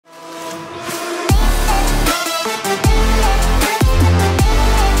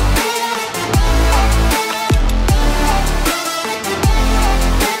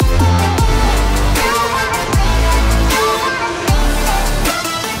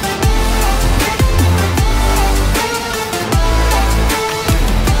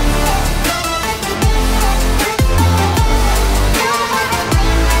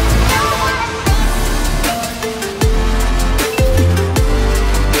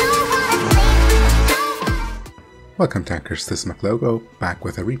Welcome tankers, this is McLogo, back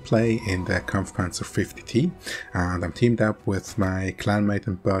with a replay in the Kampfpanzer 50T, and I'm teamed up with my clanmate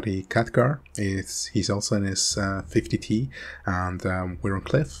and buddy Khadgar. He's also in his 50T, and we're on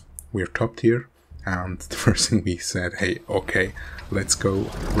cliff, we're top tier, and the first thing we said, hey, okay, let's go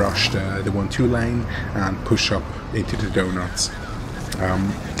rush the 1-2 lane and push up into the donuts.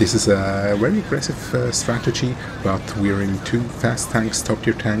 This is a very aggressive strategy, but we're in 2 fast tanks, top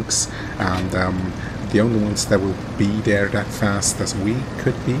tier tanks, and the only ones that will be there that fast as we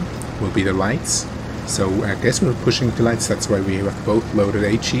could be will be the lights. So I guess we're pushing the lights, that's why we have both loaded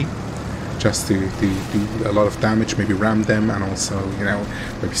HE, just to do a lot of damage, maybe ram them, and also, you know,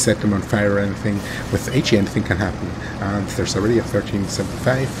 maybe set them on fire or anything. With HE anything can happen, and there's already a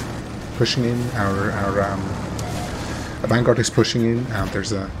 1375 pushing in, our Vanguard is pushing in, and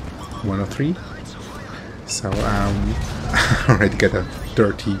there's a 103. So I already get a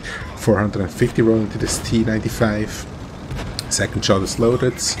dirty 450 roll into this T95. Second shot is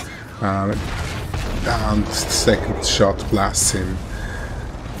loaded, and second shot blasts him.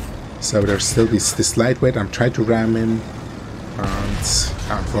 So there's still this lightweight. I'm trying to ram him, and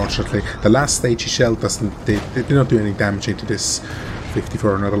unfortunately the last HE shell did not do any damage into this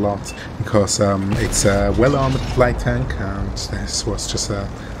 54, not a lot, because it's a well armored light tank, and this was just a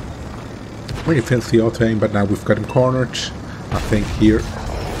really filthy auto aim. But now we've got him cornered. I think here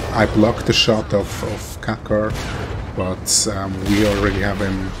I blocked the shot of Khadgar, but we already have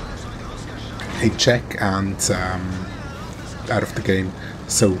him in check and out of the game.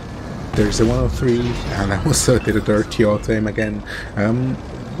 So there's a 103, and I also did a dirty auto aim again.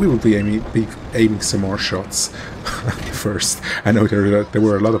 We will be aiming some more shots first. I know there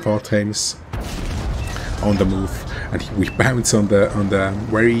were a lot of auto aims on the move, and we bounce on the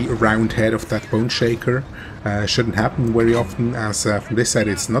very round head of that bone shaker. Shouldn't happen very often, as from this side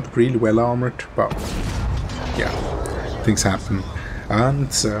it's not really well armored, but yeah, things happen. And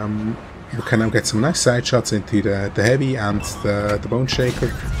we can now get some nice side shots into the heavy and the bone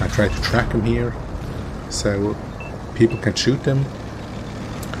shaker. I try to track him here so people can shoot them.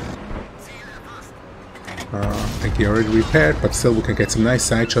 I think he already repaired, but still we can get some nice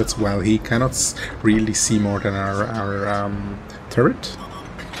side shots while he cannot really see more than our turret.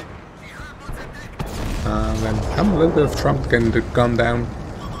 And having a little bit of trouble getting the gun down.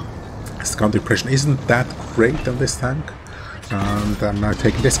 His gun depression isn't that great on this tank, and I'm now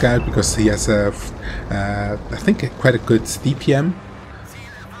taking this guy out because he has I think quite a good DPM.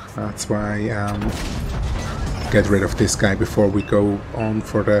 That's why get rid of this guy before we go on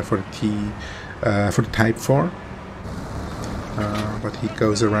for the Type 4. But he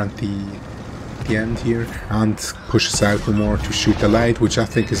goes around the end here and pushes out more to shoot the light, which I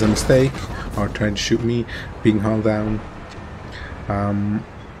think is a mistake, or trying to shoot me being hauled down.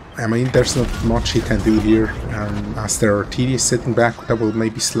 I mean, there's not much he can do here, as there are TDs sitting back that will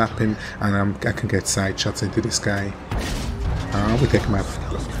maybe slap him, and I can get side shots into this guy. We take him out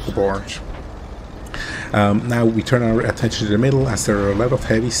of the board. Now we turn our attention to the middle, as there are a lot of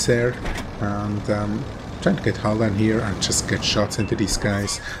heavies there, and trying to get hull down here and just get shots into these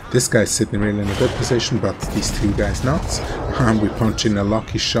guys. This guy's sitting really in a good position, but these 2 guys not. And we punch in a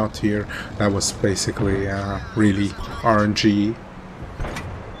lucky shot here. That was basically really RNG.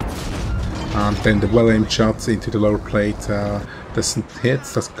 And then the well-aimed shot into the lower plate doesn't hit,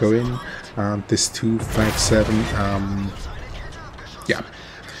 doesn't go in. And this 257, yeah,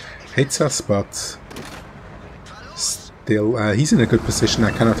 hits us, but still, he's in a good position.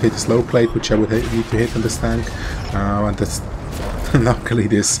 I cannot hit his lower plate, which I would need to hit on this tank, and that's luckily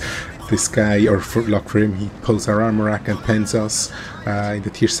this guy, or for luck for him, he pulls our armor rack and pens us in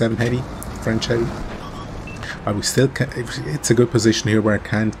the tier 7 heavy, French heavy. We still it's a good position here where I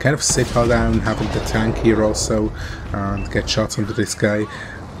can kind of sit all down, having the tank here also, and get shots onto this guy.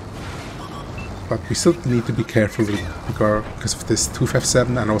 But we still need to be careful because of this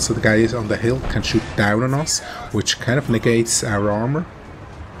 257, and also the guy on the hill can shoot down on us, which kind of negates our armor.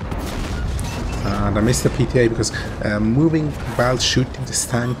 And I missed the PTA because moving while shooting this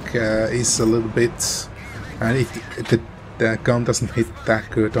tank is a little bit, and the gun doesn't hit that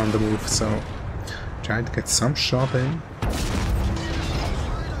good on the move, so trying to get some shot in.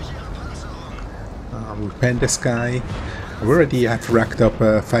 We pen this guy. We already have racked up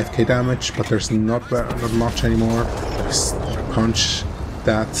 5k damage, but there's not much anymore. Just punch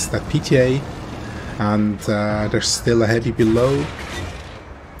that PTA, and there's still a heavy below.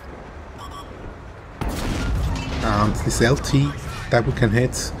 And this LT that we can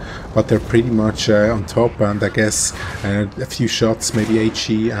hit, but they're pretty much on top, and I guess a few shots, maybe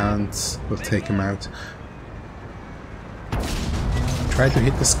HE, and we'll take him out. try to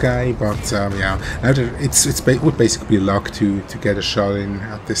hit this guy, but yeah, it would basically be luck to get a shot in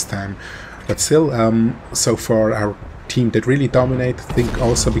at this time. But still, so far our team did really dominate. I think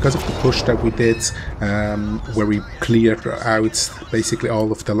also because of the push that we did, where we cleared out basically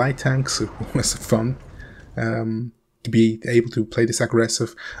all of the light tanks. It was fun to be able to play this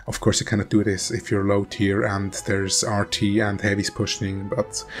aggressive. Of course, you cannot do this if you're low tier and there's RT and heavies pushing,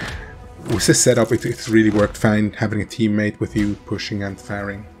 but with this setup, it really worked fine having a teammate with you pushing and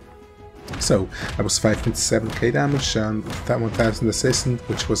firing. So that was 5.7k damage and that 1000 assistant,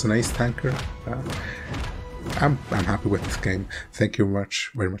 which was an ace tanker. I'm happy with this game. Thank you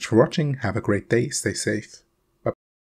very much for watching. Have a great day. Stay safe.